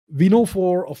We know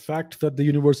for a fact that the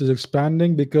universe is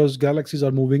expanding because galaxies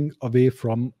are moving away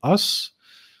from us.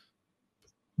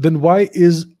 Then why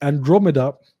is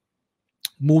Andromeda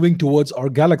moving towards our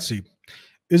galaxy?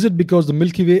 Is it because the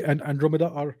Milky Way and Andromeda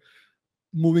are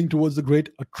moving towards the great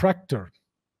attractor?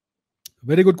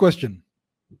 Very good question.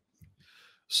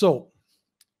 So,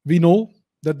 we know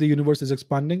that the universe is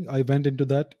expanding. I went into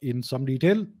that in some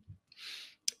detail.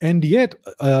 And yet,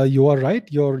 you are right.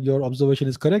 Your observation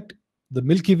is correct. The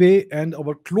Milky Way and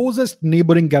our closest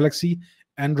neighboring galaxy,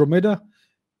 Andromeda,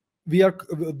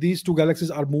 these two galaxies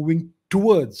are moving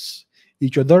towards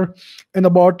each other. And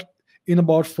in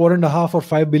about 4.5 or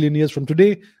 5 billion years from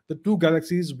today, the two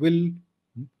galaxies will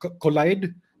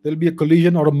collide. There will be a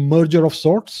collision or a merger of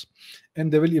sorts,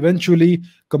 and they will eventually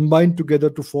combine together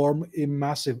to form a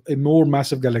more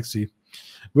massive galaxy,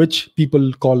 which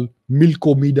people call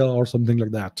Milkomeda or something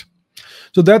like that.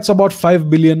 So that's about 5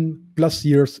 billion plus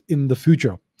years in the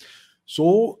future.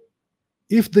 So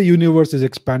if the universe is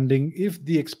expanding, if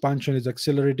the expansion is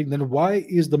accelerating, then why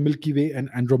is the Milky Way and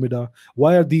Andromeda,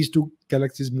 why are these two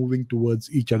galaxies moving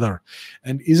towards each other?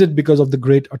 And is it because of the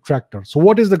great attractor? So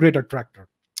what is the great attractor?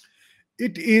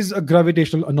 It is a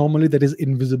gravitational anomaly that is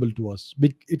invisible to us.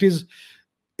 It is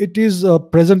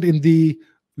present in the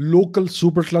local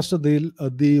supercluster.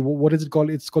 The what is it called?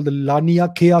 It's called the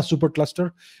Laniakea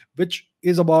supercluster, which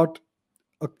is about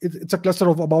it's a cluster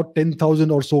of about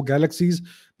 10,000 or so galaxies.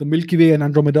 The Milky Way and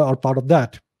Andromeda are part of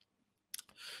that.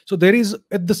 So there is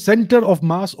at the center of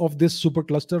mass of this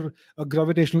supercluster a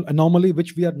gravitational anomaly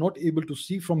which we are not able to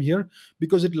see from here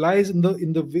because it lies in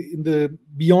the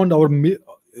beyond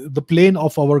the plane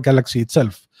of our galaxy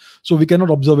itself. So we cannot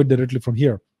observe it directly from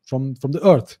here, from the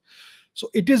Earth.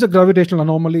 So it is a gravitational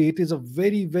anomaly. It is a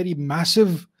very, very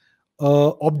massive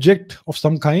object of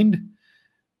some kind.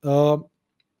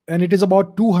 And it is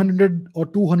about 200 or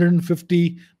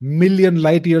 250 million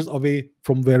light years away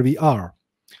from where we are.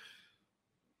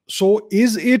 So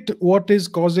is it what is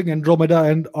causing Andromeda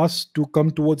and us to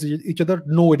come towards each other?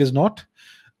 No, it is not.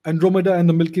 Andromeda and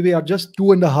the Milky Way are just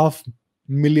 2.5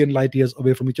 million light years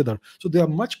away from each other. So they are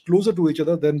much closer to each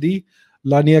other than the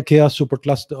Laniakea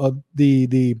supercluster,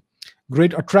 the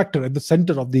great attractor at the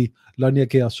center of the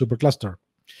Laniakea supercluster.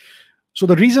 So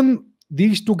the reason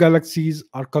these two galaxies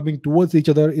are coming towards each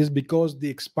other is because the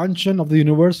expansion of the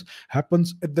universe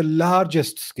happens at the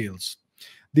largest scales.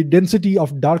 The density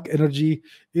of dark energy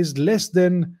is of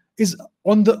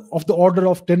the order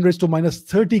of 10 raised to minus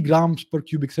 30 grams per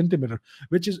cubic centimeter,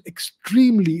 which is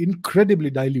incredibly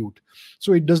dilute.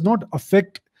 So it does not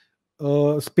affect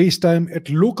space-time at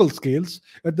local scales,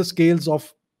 at the scales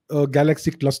of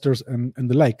galaxy clusters and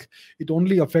the like. It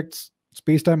only affects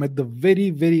space-time at the very,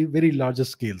 very, very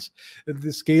largest scales, at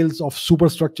the scales of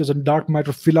superstructures and dark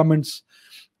matter filaments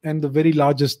and the very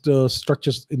largest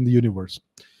structures in the universe.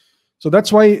 So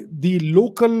that's why the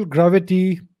local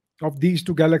gravity of these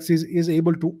two galaxies is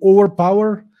able to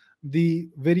overpower the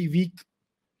very weak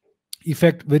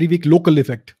local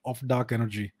effect of dark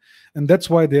energy. And that's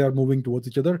why they are moving towards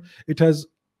each other. It has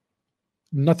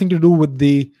nothing to do with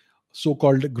the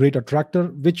so-called great attractor,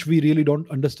 which we really don't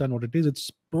understand what it is. It's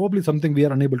probably something we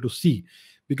are unable to see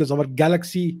because our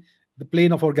galaxy, the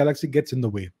plane of our galaxy gets in the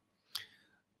way.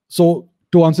 So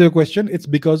to answer your question, it's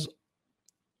because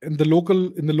in the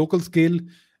local scale,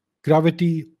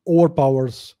 gravity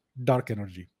overpowers dark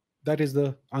energy. That is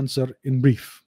the answer in brief.